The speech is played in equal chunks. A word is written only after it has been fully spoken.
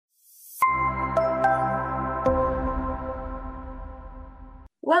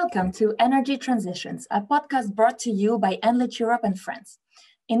Welcome to Energy Transitions, a podcast brought to you by Enlit Europe and friends.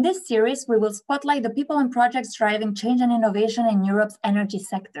 In this series, we will spotlight the people and projects driving change and innovation in Europe's energy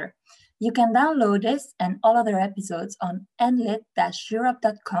sector. You can download this and all other episodes on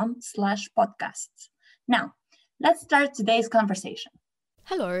enlit-europe.com/podcasts. Now, let's start today's conversation.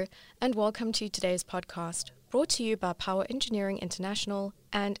 Hello, and welcome to today's podcast, brought to you by Power Engineering International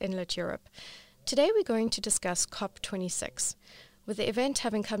and Enlit Europe. Today we're going to discuss COP26. With the event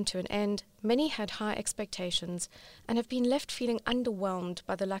having come to an end, many had high expectations and have been left feeling underwhelmed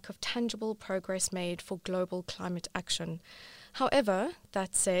by the lack of tangible progress made for global climate action. However,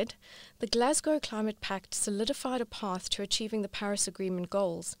 that said, the Glasgow Climate Pact solidified a path to achieving the Paris Agreement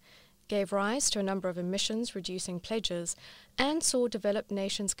goals, gave rise to a number of emissions-reducing pledges, and saw developed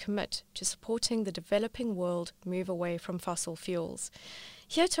nations commit to supporting the developing world move away from fossil fuels.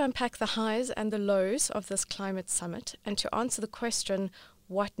 Here to unpack the highs and the lows of this climate summit and to answer the question,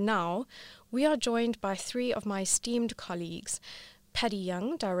 what now, we are joined by three of my esteemed colleagues, Paddy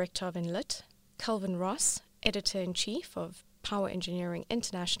Young, Director of Enlit, Kelvin Ross, Editor-in-Chief of Power Engineering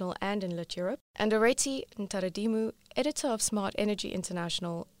International and Enlit Europe, and Areti Ntaradimu, Editor of Smart Energy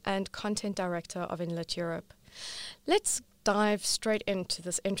International and Content Director of Enlit Europe. Let's dive straight into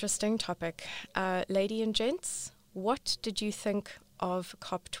this interesting topic. Lady and gents, what did you think of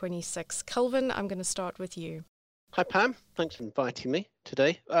COP26? Kelvin, I'm going to start with you. Hi Pam, thanks for inviting me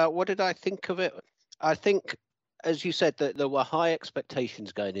today. What did I think of it? I think, as you said, that there were high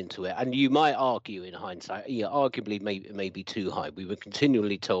expectations going into it, and you might argue in hindsight, arguably maybe too high. We were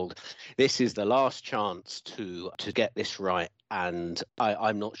continually told this is the last chance to get this right, and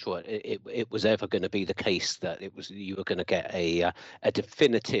I'm not sure it was ever going to be the case that you were going to get a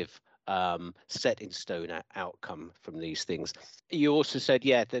definitive set in stone outcome from these things. You also said,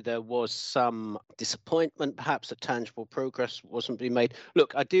 that there was some disappointment, perhaps that tangible progress wasn't being made.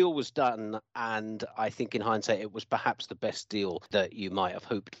 Look, a deal was done, and I think in hindsight it was perhaps the best deal that you might have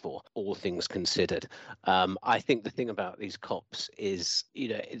hoped for, all things considered. I think the thing about these COPs is,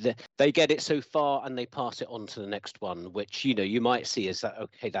 they get it so far and they pass it on to the next one, which, you might see as that,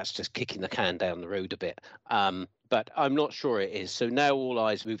 okay, that's just kicking the can down the road a bit. But I'm not sure it is. So now all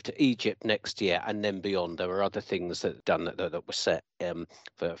eyes move to Egypt next year and then beyond. There were other things that were set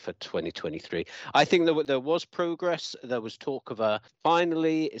for 2023. I think there was progress. There was talk of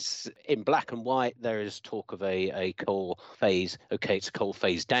finally, it's in black and white, there is talk of a coal phase. Okay, it's a coal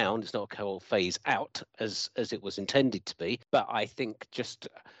phase down. It's not a coal phase out as it was intended to be. But I think just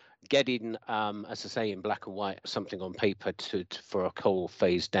getting, as I say, in black and white, something on paper for a coal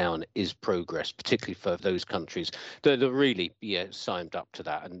phase down is progress, particularly for those countries that really signed up to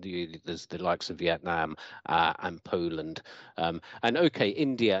that. And there's the likes of Vietnam and Poland. And okay,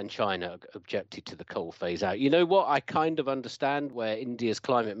 India and China objected to the coal phase out. You know what? I kind of understand where India's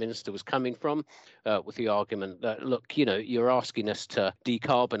climate minister was coming from with the argument that, look, you're asking us to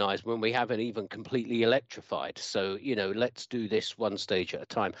decarbonize when we haven't even completely electrified. So, let's do this one stage at a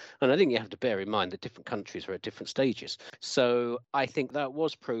time. And I think you have to bear in mind that different countries are at different stages. So I think that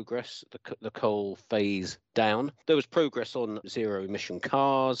was progress, the coal phase down. There was progress on zero emission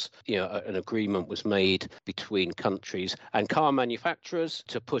cars. An agreement was made between countries and car manufacturers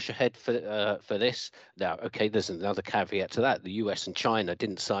to push ahead for this. Now, okay, there's another caveat to that. The US and China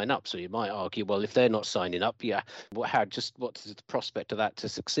didn't sign up. So you might argue, well, if they're not signing up, what's the prospect of that to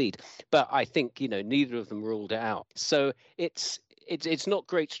succeed? But I think, neither of them ruled it out. So it's not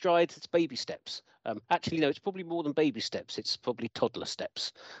great strides, it's baby steps. Actually, no, it's probably more than baby steps. It's probably toddler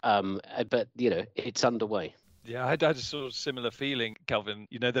steps. But, it's underway. Yeah, I had a sort of similar feeling, Kelvin.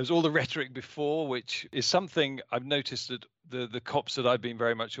 There's all the rhetoric before, which is something I've noticed that the COPs that I've been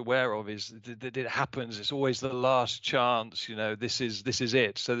very much aware of is that it happens. It's always the last chance. This is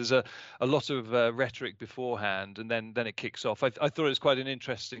it. So there's a lot of rhetoric beforehand, and then it kicks off. I thought it was quite an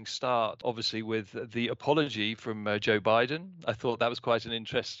interesting start, obviously, with the apology from Joe Biden. I thought that was quite an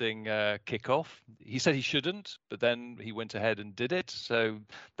interesting kickoff. He said he shouldn't, but then he went ahead and did it. So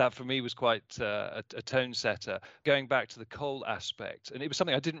that for me was quite a tone setter. Going back to the coal aspect, and it was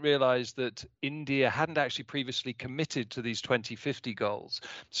something I didn't realize that India hadn't actually previously committed to these 2050 goals.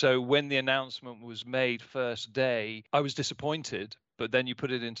 So when the announcement was made first day, I was disappointed. But then you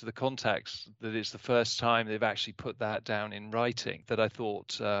put it into the context that it's the first time they've actually put that down in writing. That I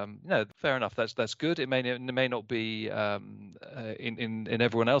thought, fair enough. That's good. It may not be in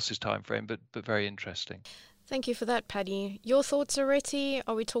everyone else's time frame, but very interesting. Thank you for that, Paddy. Your thoughts, Areti?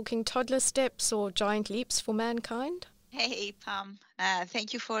 Are we talking toddler steps or giant leaps for mankind? Hey, Pam.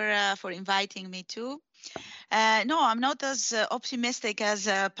 Thank you for inviting me too. No, I'm not as optimistic as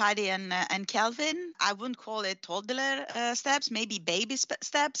Paddy and Kelvin. I wouldn't call it toddler steps, maybe baby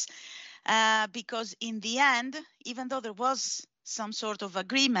steps, because in the end, even though there was some sort of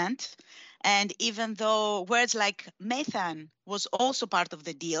agreement, and even though words like methane was also part of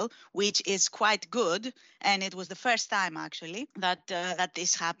the deal, which is quite good, and it was the first time actually that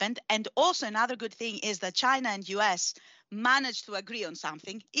this happened. And also another good thing is that China and US managed to agree on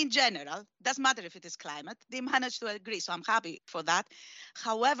something in general. Doesn't matter if it is climate, they managed to agree. So I'm happy for that.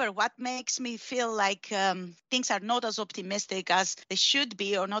 However, what makes me feel like things are not as optimistic as they should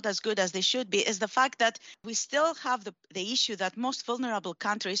be, or not as good as they should be, is the fact that we still have the issue that most vulnerable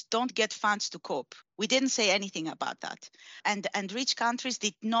countries don't get funds to cope. We didn't say anything about that. And rich countries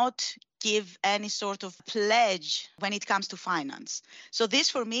did not give any sort of pledge when it comes to finance. So this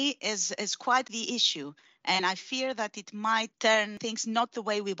for me is quite the issue. And I fear that it might turn things not the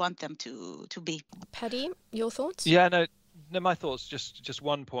way we want them to be. Paddy, your thoughts? Yeah, no, my thoughts, just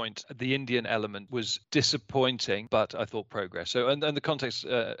one point. The Indian element was disappointing, but I thought progress. So, and the context,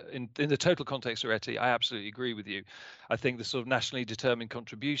 in the total context, Areti, I absolutely agree with you. I think the sort of nationally determined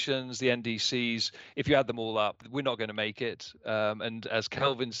contributions, the NDCs, if you add them all up, we're not going to make it. And as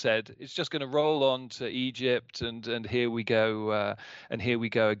Kelvin said, it's just going to roll on to Egypt, and here we go,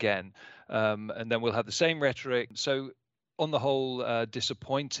 again. And then we'll have the same rhetoric. So on the whole,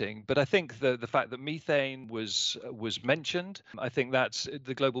 disappointing. But I think the fact that methane was mentioned, I think that's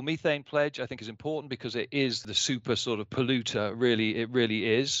the global methane pledge, I think is important because it is the super sort of polluter. It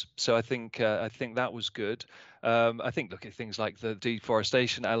really is. So I think that was good. I think look at things like the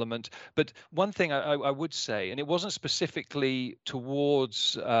deforestation element. But one thing I would say, and it wasn't specifically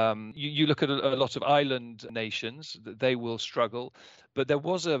towards, you look at a lot of island nations, they will struggle. But there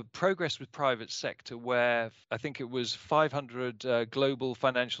was a progress with private sector where I think it was 500 global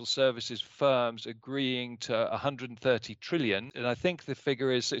financial services firms agreeing to 130 trillion. And I think the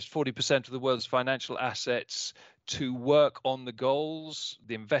figure is it's 40% of the world's financial assets to work on the goals,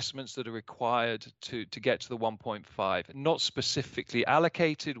 the investments that are required to get to the 1.5, not specifically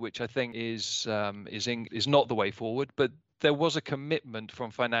allocated, which I think is not the way forward, but there was a commitment from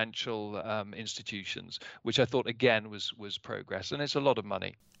financial institutions, which I thought again was progress, and it's a lot of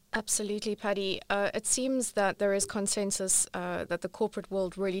money. Absolutely, Paddy. It seems that there is consensus that the corporate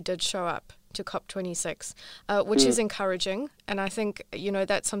world really did show up to COP26, which is encouraging. And I think,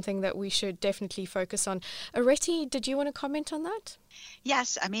 that's something that we should definitely focus on. Areti, did you want to comment on that?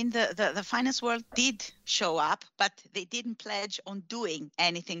 Yes, I mean, the finance world did show up, but they didn't pledge on doing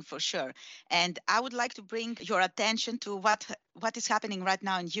anything for sure. And I would like to bring your attention to what is happening right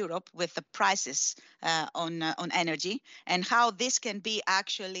now in Europe with the prices on energy, and how this can be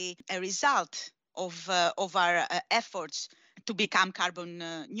actually a result of our efforts to become carbon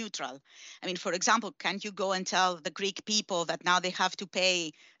neutral. I mean, for example, can you go and tell the Greek people that now they have to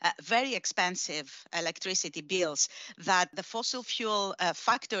pay very expensive electricity bills, that the fossil fuel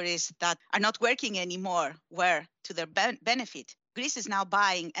factories that are not working anymore were to their benefit? Greece is now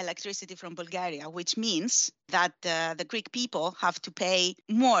buying electricity from Bulgaria, which means that the Greek people have to pay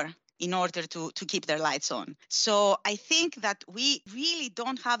more in order to keep their lights on. So I think that we really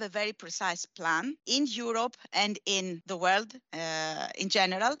don't have a very precise plan in Europe and in the world in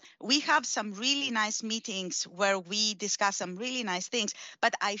general. We have some really nice meetings where we discuss some really nice things,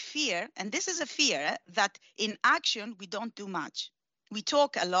 but I fear, and this is a fear, that in action we don't do much. We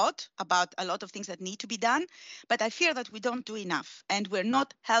talk a lot about a lot of things that need to be done, but I fear that we don't do enough. And we're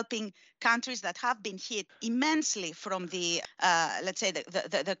not helping countries that have been hit immensely from the, let's say,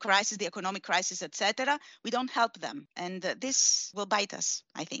 the crisis, the economic crisis, etc. We don't help them. And this will bite us,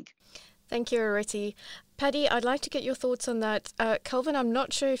 I think. Thank you, Areti. Paddy, I'd like to get your thoughts on that. Kelvin, I'm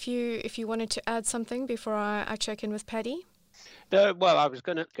not sure if you wanted to add something before I check in with Paddy. No, well, I was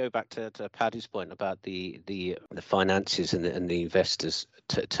going to go back to Paddy's point about the finances and the investors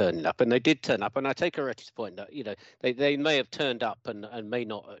turning up, and they did turn up. And I take Areti's point that they may have turned up and may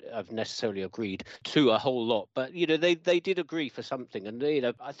not have necessarily agreed to a whole lot, but they did agree for something. And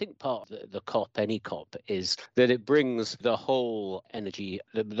I think part of the COP, any COP, is that it brings the whole energy,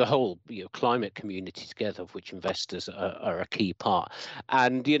 the whole climate community together, of which investors are a key part.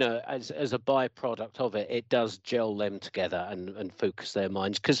 And as a byproduct of it, it does gel them together and focus their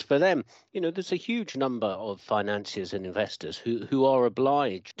minds, because for them, there's a huge number of financiers and investors who are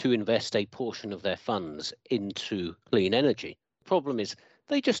obliged to invest a portion of their funds into clean energy. The problem is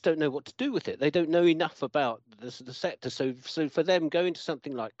they just don't know what to do with it. They don't know enough about the sector. So for them, going to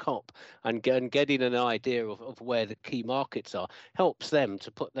something like COP and getting an idea of where the key markets are helps them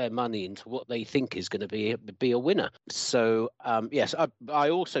to put their money into what they think is going to be a winner. So yes, I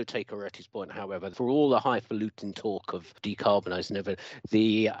also take Aretti's point, however, for all the highfalutin talk of decarbonising everything,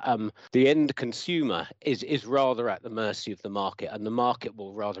 the end consumer is rather at the mercy of the market, and the market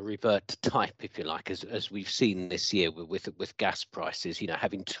will rather revert to type, if you like, as we've seen this year with gas prices.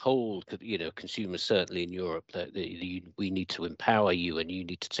 Having told consumers, certainly in Europe, that we need to empower you and you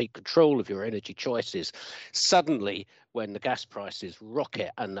need to take control of your energy choices. Suddenly, when the gas prices rocket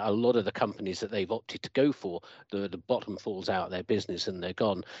and a lot of the companies that they've opted to go for, the bottom falls out of their business and they're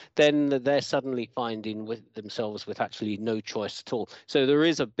gone, then they're suddenly finding themselves with actually no choice at all. So there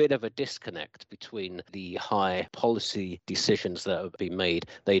is a bit of a disconnect between the high policy decisions that have been made.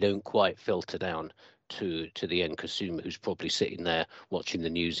 They don't quite filter down to the end consumer, who's probably sitting there watching the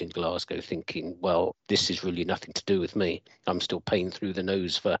news in Glasgow thinking, well, this is really nothing to do with me. I'm still paying through the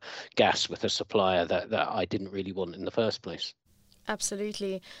nose for gas with a supplier that I didn't really want in the first place.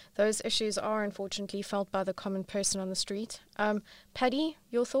 Absolutely. Those issues are unfortunately felt by the common person on the street. Paddy,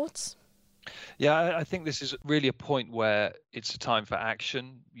 your thoughts? Yeah, I think this is really a point where it's a time for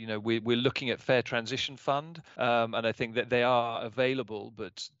action. We're looking at Fair Transition Fund, and I think that they are available,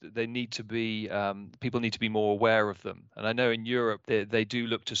 but they need to be people need to be more aware of them. And I know in Europe they do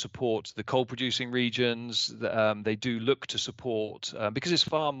look to support the coal-producing regions. They do look to support because it's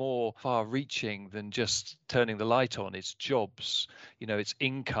far-reaching than just turning the light on. It's jobs, it's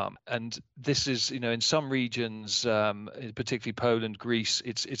income, and this is in some regions, particularly Poland, Greece,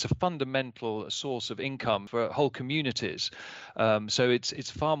 it's a fundamental source of income for whole communities. So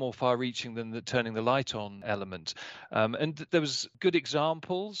it's far more far-reaching than the turning the light on element. And there was good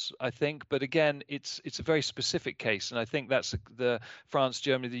examples, I think, but again, it's a very specific case. And I think that's the France,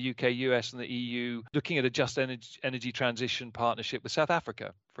 Germany, the UK, US, and the EU looking at a just energy transition partnership with South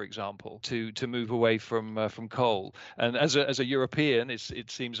Africa, for example, to move away from coal. And as a European,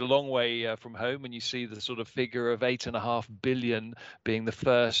 it seems a long way from home when you see the sort of figure of 8.5 billion being the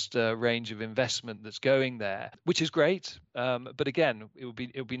first range of investment that's going there, which is great. But again, it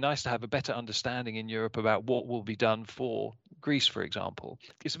would be nice to have a better understanding in Europe about what will be done for Greece, for example.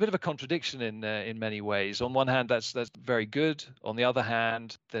 It's a bit of a contradiction in many ways. On one hand, that's very good. On the other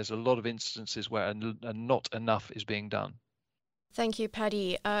hand, there's a lot of instances where not enough is being done. Thank you,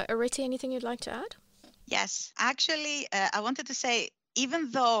 Paddy. Aretti, anything you'd like to add? Yes, actually, I wanted to say, even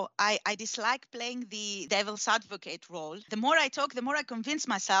though I dislike playing the devil's advocate role, the more I talk, the more I convince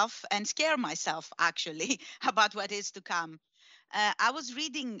myself and scare myself, actually, about what is to come. I was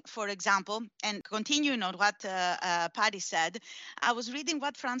reading, for example, and continuing on what Paddy said, I was reading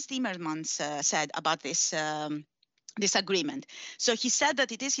what Frans Timmermans said about this agreement. So he said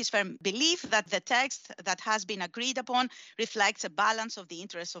that it is his firm belief that the text that has been agreed upon reflects a balance of the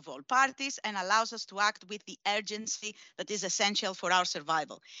interests of all parties and allows us to act with the urgency that is essential for our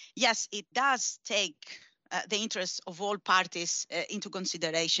survival. Yes, it does take the interests of all parties into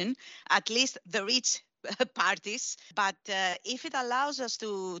consideration, at least the rich parties. But if it allows us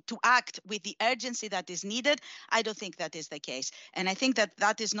to act with the urgency that is needed, I don't think that is the case. And I think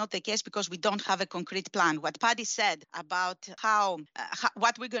that is not the case because we don't have a concrete plan. What Paddy said about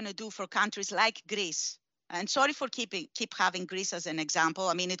what we're going to do for countries like Greece, and sorry for keep having Greece as an example.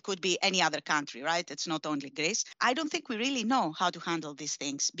 I mean, it could be any other country, right? It's not only Greece. I don't think we really know how to handle these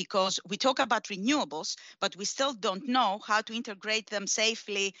things because we talk about renewables, but we still don't know how to integrate them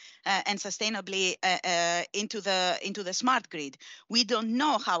safely and sustainably into the smart grid. We don't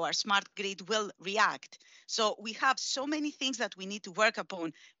know how our smart grid will react. So we have so many things that we need to work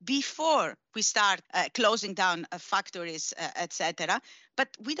upon before we start closing down factories, etc. But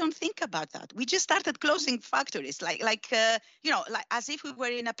we don't think about that. We just started closing factories, like as if we were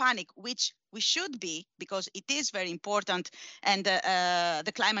in a panic, which we should be because it is very important, and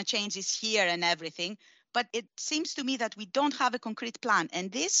the climate change is here and everything. But it seems to me that we don't have a concrete plan, and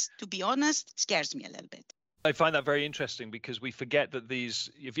this, to be honest, scares me a little bit. I find that very interesting because we forget that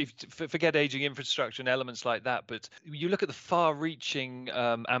if you forget aging infrastructure and elements like that, but you look at the far-reaching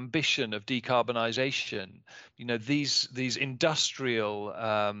ambition of decarbonisation. These industrial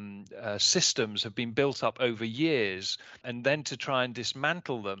systems have been built up over years, and then to try and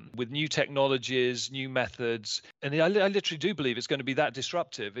dismantle them with new technologies, new methods, And I literally do believe it's going to be that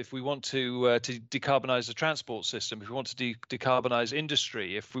disruptive if we want to decarbonize the transport system, if we want to decarbonize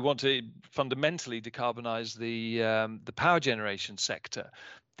industry, if we want to fundamentally decarbonize the power generation sector.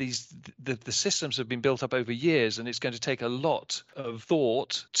 The systems have been built up over years, and it's going to take a lot of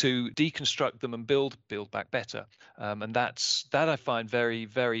thought to deconstruct them and build back better. And that I find very,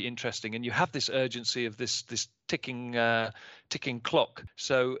 very interesting. And you have this urgency of this ticking clock.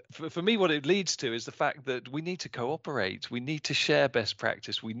 So for me, what it leads to is the fact that we need to cooperate. We need to share best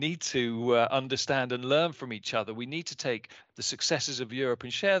practice. We need to understand and learn from each other. We need to take the successes of Europe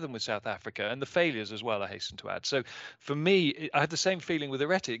and share them with South Africa, and the failures as well, I hasten to add. So for me, I have the same feeling with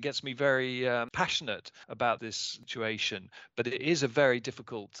Areti. It gets me very passionate about this situation, but it is a very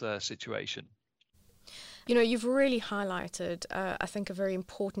difficult situation. You know, you've really highlighted, I think, a very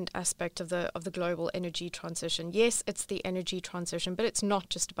important aspect of the global energy transition. Yes, it's the energy transition, but it's not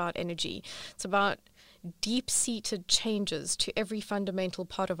just about energy. It's about deep-seated changes to every fundamental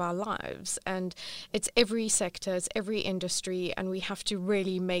part of our lives. And it's every sector, it's every industry, and we have to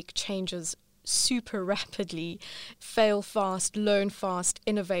really make changes super rapidly, fail fast, learn fast,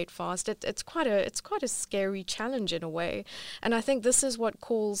 innovate fast. It's quite a scary challenge in a way. And I think this is what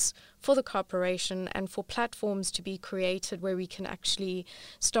calls for the cooperation and for platforms to be created where we can actually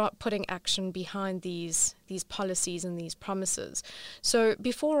start putting action behind these policies and these promises. So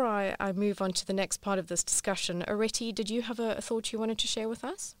before I move on to the next part of this discussion, Areti, did you have a thought you wanted to share with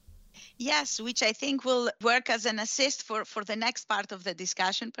us? Yes, which I think will work as an assist for the next part of the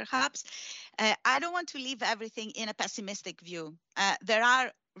discussion, perhaps. I don't want to leave everything in a pessimistic view. There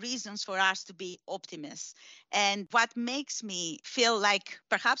are reasons for us to be optimists. And what makes me feel like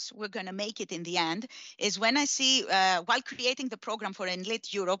perhaps we're going to make it in the end is when I see, while creating the program for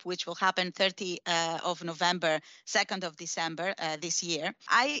Enlit Europe, which will happen 30 of November, 2nd of December this year,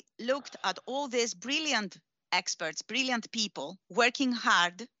 I looked at all these brilliant experts, brilliant people working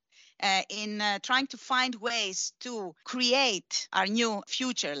hard in trying to find ways to create our new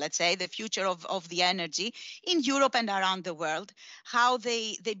future, let's say, the future of the energy in Europe and around the world, how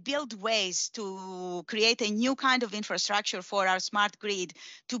they build ways to create a new kind of infrastructure for our smart grid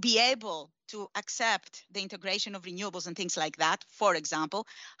to be able to accept the integration of renewables and things like that, for example,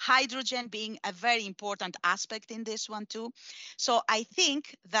 hydrogen being a very important aspect in this one too. So I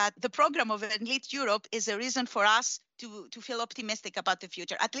think that the program of Enlit Europe is a reason for us to feel optimistic about the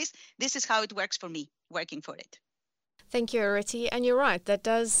future. At least this is how it works for me, working for it. Thank you, Areti. And you're right, that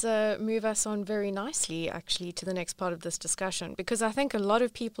does move us on very nicely, actually, to the next part of this discussion, because I think a lot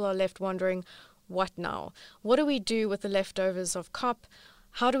of people are left wondering, what now? What do we do with the leftovers of COP?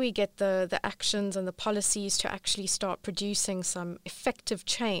 How do we get the actions and the policies to actually start producing some effective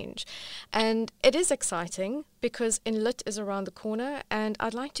change? And it is exciting because Enlit is around the corner, and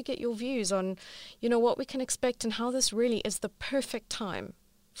I'd like to get your views on, what we can expect and how this really is the perfect time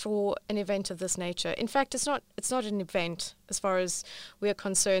for an event of this nature. In fact, it's not an event as far as we are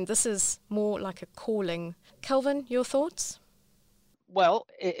concerned. This is more like a calling. Kelvin, your thoughts? Well,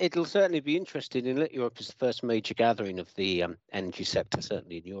 it'll certainly be interesting. Enlit Europe is the first major gathering of the energy sector,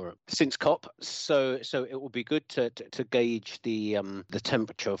 certainly in Europe, since COP. So it will be good to gauge the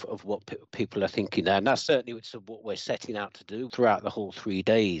temperature of what people are thinking there. And that's certainly what we're setting out to do throughout the whole 3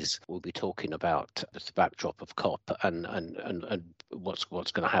 days. We'll be talking about the backdrop of COP and what's going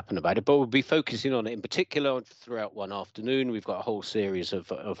to happen about it. But we'll be focusing on it in particular throughout one afternoon. We've got a whole series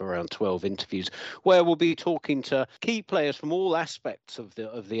of around 12 interviews where we'll be talking to key players from all aspects of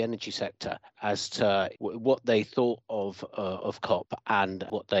the energy sector as to what they thought of COP and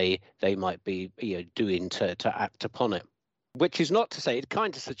what they might be doing to act upon it. Which is not to say, it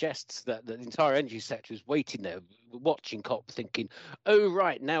kind of suggests that the entire energy sector is waiting there, watching COP, thinking, oh,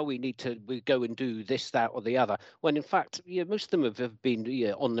 right, now we go and do this, that, or the other. When in fact, most of them have been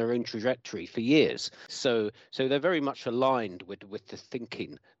on their own trajectory for years. So they're very much aligned with the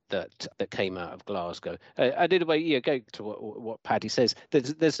thinking that came out of Glasgow. And in a way, go to what Paddy says.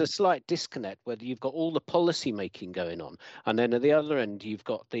 There's a slight disconnect where you've got all the policy making going on, and then at the other end you've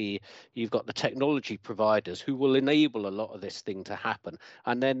got the technology providers who will enable a lot of this thing to happen.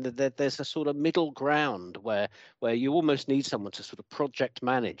 And then there's a sort of middle ground where you almost need someone to sort of project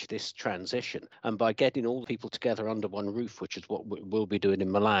manage this transition. And by getting all the people together under one roof, which is what we'll be doing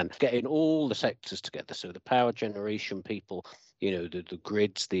in Milan, getting all the sectors together, so the power generation people, the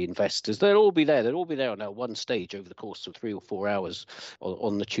grids, the investors, they'll all be there. They'll all be there on that one stage over the course of 3 or 4 hours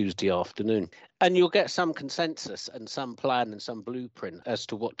on the Tuesday afternoon. And you'll get some consensus and some plan and some blueprint as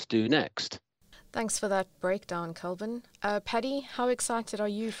to what to do next. Thanks for that breakdown, Kelvin. Paddy, how excited are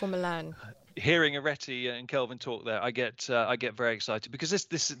you for Milan? Hearing Areti and Kelvin talk there, I get very excited, because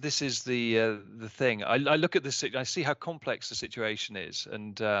this is the thing. I look at this, I see how complex the situation is,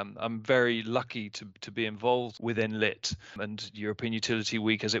 and I'm very lucky to be involved within Lit and European Utility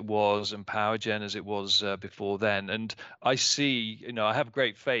Week as it was, and PowerGen as it was before then. And I see, I have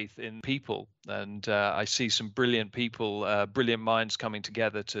great faith in people, and I see some brilliant people, brilliant minds coming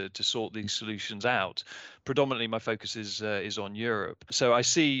together to sort these solutions out. Predominantly, my focus is on Europe. So I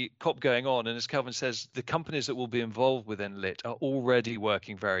see COP going on, and as Kelvin says, the companies that will be involved within Lit are already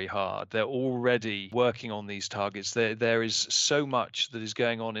working very hard. They're already working on these targets. There is so much that is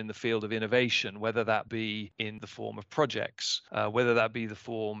going on in the field of innovation, whether that be in the form of projects, whether that be the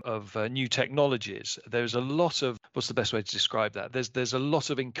form of new technologies. There's a lot of, what's the best way to describe that? There's a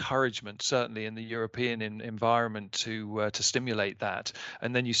lot of encouragement, certainly in the European environment, to stimulate that.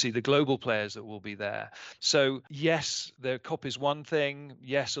 And then you see the global players that will be there. So yes, the COP is one thing.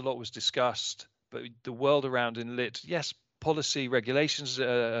 Yes, a lot was discussed, but the world around in Lit, yes, policy regulations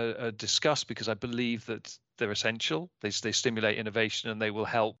are discussed, because I believe that they're essential. They stimulate innovation, and they will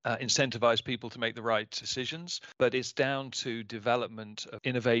help incentivize people to make the right decisions. But it's down to development of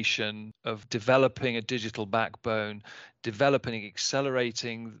innovation, of developing a digital backbone, developing,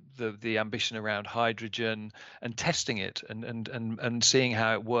 accelerating the ambition around hydrogen, and testing it and seeing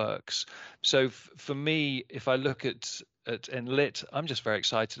how it works. So for me, if I look at Enlit, I'm just very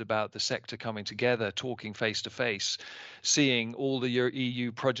excited about the sector coming together, talking face to face, seeing all the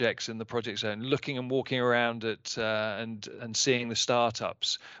EU projects in the project zone, looking and walking around at and seeing the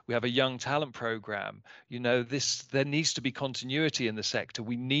startups. We have a young talent program. There needs to be continuity in the sector.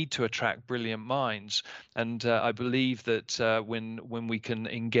 We need to attract brilliant minds, and I believe that when we can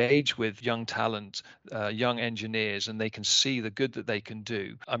engage with young talent, young engineers, and they can see the good that they can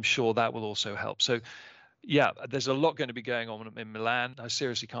do, I'm sure that will also help. So yeah, there's a lot going to be going on in Milan. I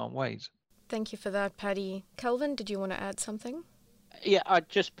seriously can't wait. Thank you for that, Paddy. Kelvin, did you want to add something? Yeah, I'd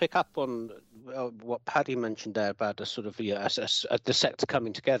just pick up on what Paddy mentioned there about the sort of the sector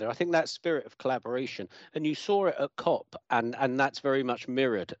coming together. I think that spirit of collaboration, and you saw it at COP, and that's very much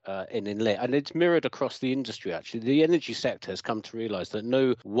mirrored in Lit, and it's mirrored across the industry. Actually, the energy sector has come to realise that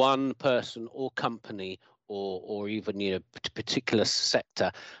no one person or company or even particular sector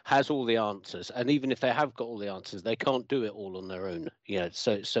has all the answers, and even if they have got all the answers, they can't do it all on their own.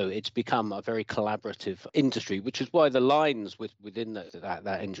 So it's become a very collaborative industry, which is why the lines within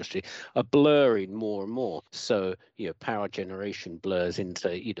that industry are blurring more and more. So power generation blurs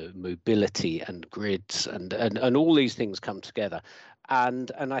into mobility and grids, and all these things come together.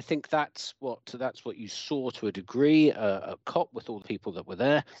 And I think that's what you saw to a degree at COP with all the people that were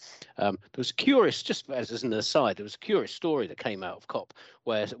there. There was curious, just as an aside, there was a curious story that came out of COP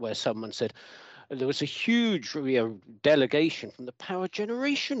where someone said there was a huge delegation from the power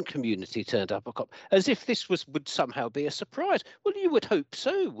generation community turned up at COP, as if this would somehow be a surprise. Well, you would hope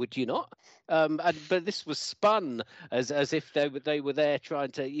so, would you not? But this was spun as if they were there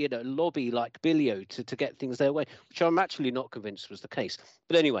trying to lobby like Billio to get things their way, which I'm actually not convinced was the case.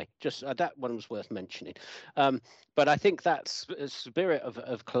 But anyway, just that one was worth mentioning. But I think that spirit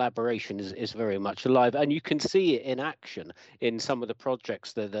of collaboration is very much alive, and you can see it in action in some of the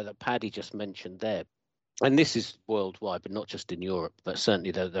projects that Paddy just mentioned there. And this is worldwide, but not just in Europe, but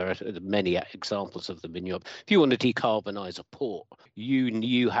certainly there are many examples of them in Europe. If you want to decarbonize a port,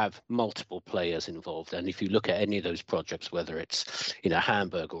 you have multiple players involved. And if you look at any of those projects, whether it's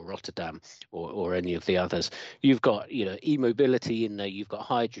Hamburg or Rotterdam or any of the others, you've got e-mobility in there, you've got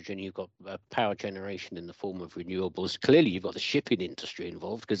hydrogen, you've got power generation in the form of renewables. Clearly, you've got the shipping industry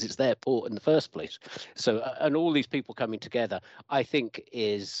involved because it's their port in the first place. So and all these people coming together, I think,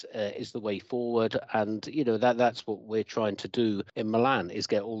 is the way forward. And that's what we're trying to do in Milan, is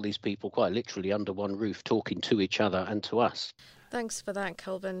get all these people quite literally under one roof, talking to each other and to us. Thanks for that,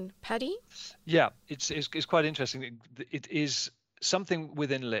 Kelvin. Paddy? Yeah, it's quite interesting. It is something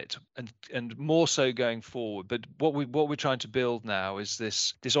within Lit, and more so going forward. But what we're trying to build now is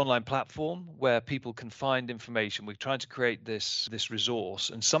this online platform where people can find information. We're trying to create this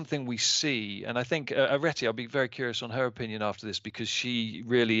resource, and something we see. And I think Areti, I'll be very curious on her opinion after this, because she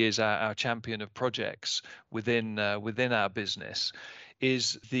really is our champion of projects within our business,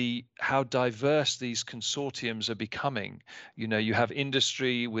 is how diverse these consortiums are becoming. You have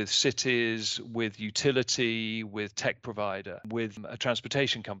industry with cities, with utility, with tech provider, with a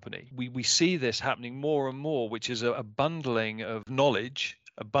transportation company. We see this happening more and more, which is a bundling of knowledge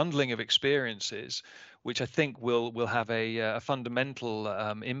a bundling of experiences, which I think will have a fundamental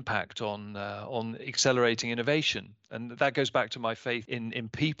impact on accelerating innovation. And that goes back to my faith in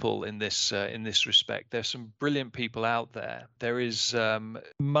people in this respect. There's some brilliant people out there. There is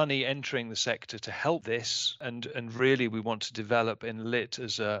money entering the sector to help this, and really we want to develop Enlit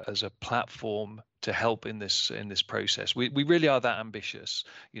as a platform to help in this process. We really are that ambitious.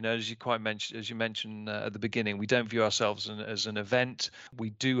 You know, as you mentioned at the beginning, we don't view ourselves as an event.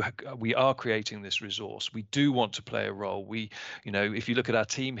 We are creating this resource. We do want to play a role. If you look at our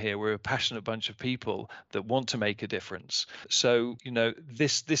team here, we're a passionate bunch of people that want to make a difference. So,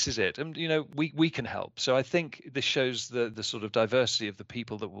 this is it, and we can help. So I think this shows the sort of diversity of the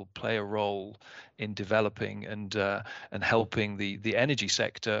people that will play a role in developing and helping the energy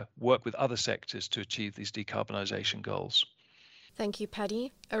sector work with other sectors to achieve these decarbonisation goals. Thank you,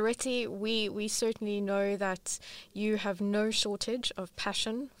 Paddy. Areti, we certainly know that you have no shortage of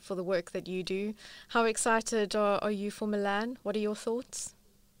passion for the work that you do. How excited are you for Milan? What are your thoughts?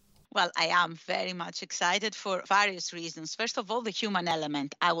 Well, I am very much excited for various reasons. First of all, the human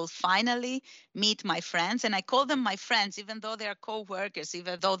element. I will finally meet my friends, and I call them my friends, even though they are co-workers,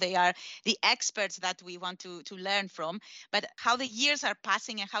 even though they are the experts that we want to learn from. But how the years are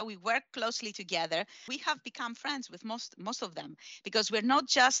passing and how we work closely together, we have become friends with most of them, because we're not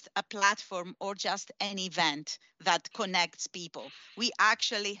just a platform or just an event that connects people. We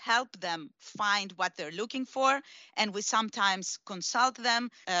actually help them find what they're looking for, and we sometimes consult them.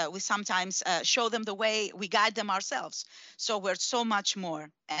 We sometimes show them the way, we guide them ourselves. So we're so much more.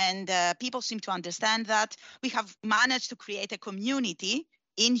 And people seem to understand that. We have managed to create a community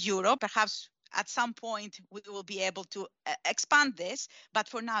in Europe. Perhaps at some point we will be able to expand this. But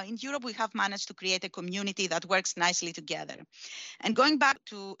for now, in Europe, we have managed to create a community that works nicely together. And going back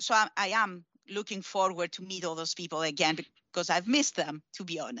to, so I am looking forward to meet all those people again, because I've missed them, to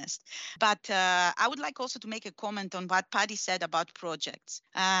be honest. But I would like also to make a comment on what Paddy said about projects.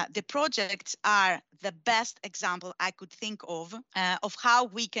 The projects are the best example I could think of how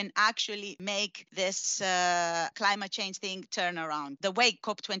we can actually make this climate change thing turn around. The way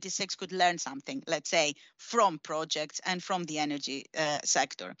COP26 could learn something, let's say, from projects and from the energy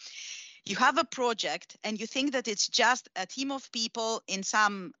sector. You have a project and you think that it's just a team of people in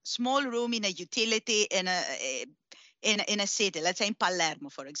some small room in a utility in a city, let's say in Palermo,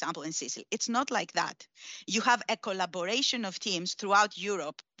 for example, in Sicily. It's not like that. You have a collaboration of teams throughout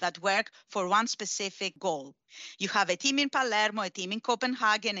Europe that work for one specific goal. You have a team in Palermo, a team in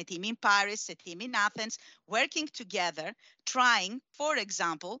Copenhagen, a team in Paris, a team in Athens, working together, trying, for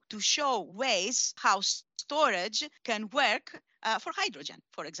example, to show ways how storage can work for hydrogen,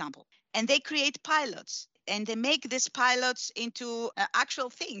 for example. And they create pilots. And they make these pilots into actual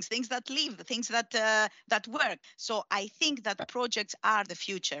things that live, things that work. So I think that projects are the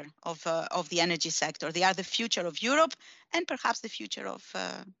future of the energy sector. They are the future of Europe and perhaps the future of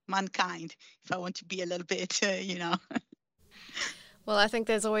mankind, if I want to be a little bit, Well, I think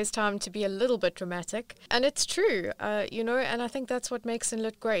there's always time to be a little bit dramatic. And it's true, and I think that's what makes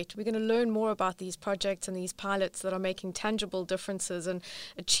Enlit great. We're going to learn more about these projects and these pilots that are making tangible differences and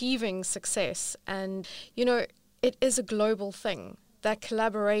achieving success. And, it is a global thing. That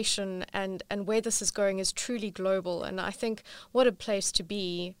collaboration and where this is going is truly global. And I think what a place to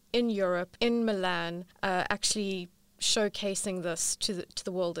be in Europe, in Milan, actually showcasing this to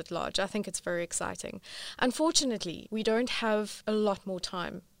the world at large. I think it's very exciting. Unfortunately, we don't have a lot more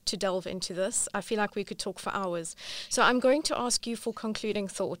time to delve into this. I feel like we could talk for hours. So I'm going to ask you for concluding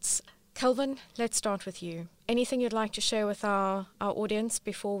thoughts. Kelvin, let's start with you. Anything you'd like to share with our audience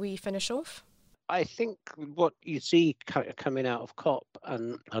before we finish off? I think what you see coming out of COP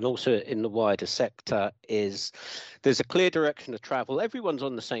and also in the wider sector is there's a clear direction of travel. Everyone's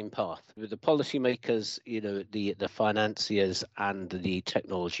on the same path. The policymakers, the financiers and the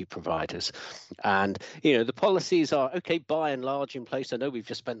technology providers. And, the policies are, okay, by and large in place. I know we've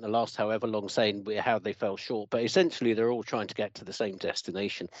just spent the last however long saying how they fell short, but essentially they're all trying to get to the same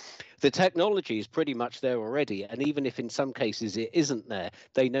destination. The technology is pretty much there already. And even if in some cases it isn't there,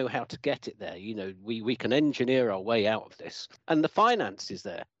 they know how to get it there. We can engineer our way out of this. And the finance is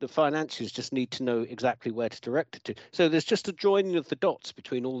there. The financiers just need to know exactly where to direct it to. So there's just a joining of the dots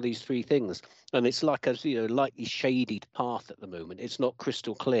between all these three things. And it's like a lightly shaded path at the moment. It's not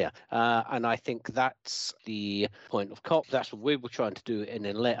crystal clear. And I think that's the point of COP. That's what we were trying to do in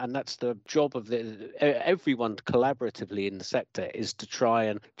Enlit. And that's the job of everyone collaboratively in the sector, is to try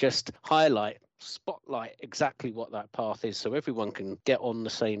and just spotlight exactly what that path is, so everyone can get on the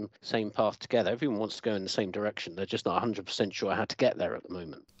same path together. Everyone wants to go in the same direction. They're just not 100% sure how to get there at the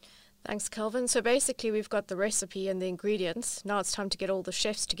moment. Thanks, Kelvin. So basically, we've got the recipe and the ingredients. Now it's time to get all the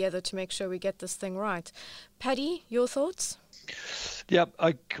chefs together to make sure we get this thing right. Paddy, your thoughts? Yeah,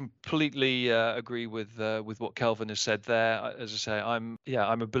 I completely agree with what Kelvin has said there. As I say, I'm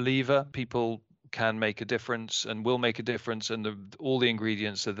a believer. People can make a difference and will make a difference, and all the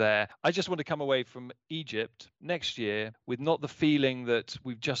ingredients are there. I just want to come away from Egypt next year with not the feeling that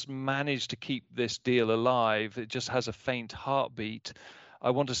we've just managed to keep this deal alive. It just has a faint heartbeat. I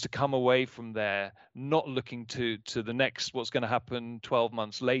want us to come away from there, not looking to the next, what's going to happen 12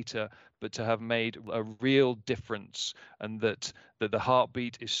 months later, but to have made a real difference, and that the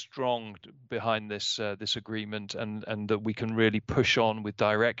heartbeat is strong behind this agreement, and that we can really push on with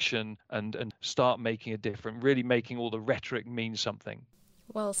direction and start making a difference, really making all the rhetoric mean something.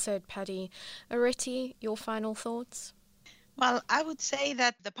 Well said, Paddy. Areti, your final thoughts? Well, I would say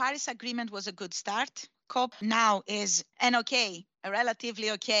that the Paris Agreement was a good start. COP now is a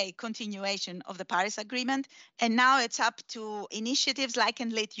relatively okay continuation of the Paris Agreement. And now it's up to initiatives like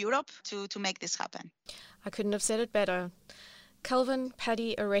Enlit Europe to make this happen. I couldn't have said it better. Kelvin,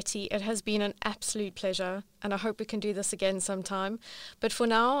 Paddy, Areti, it has been an absolute pleasure, and I hope we can do this again sometime. But for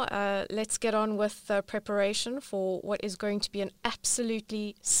now, let's get on with the preparation for what is going to be an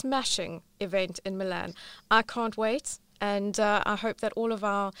absolutely smashing event in Milan. I can't wait. And I hope that all of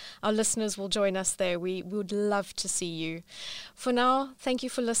our listeners will join us there. We would love to see you. For now, thank you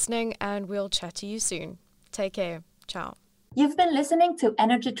for listening, and we'll chat to you soon. Take care. Ciao. You've been listening to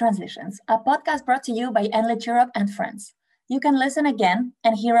Energy Transitions, a podcast brought to you by Enlit Europe and Friends. You can listen again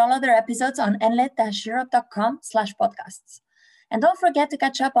and hear all other episodes on enlit-europe.com/podcasts. And don't forget to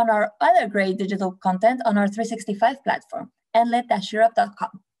catch up on our other great digital content on our 365 platform,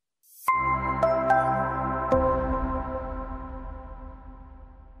 enlit-europe.com.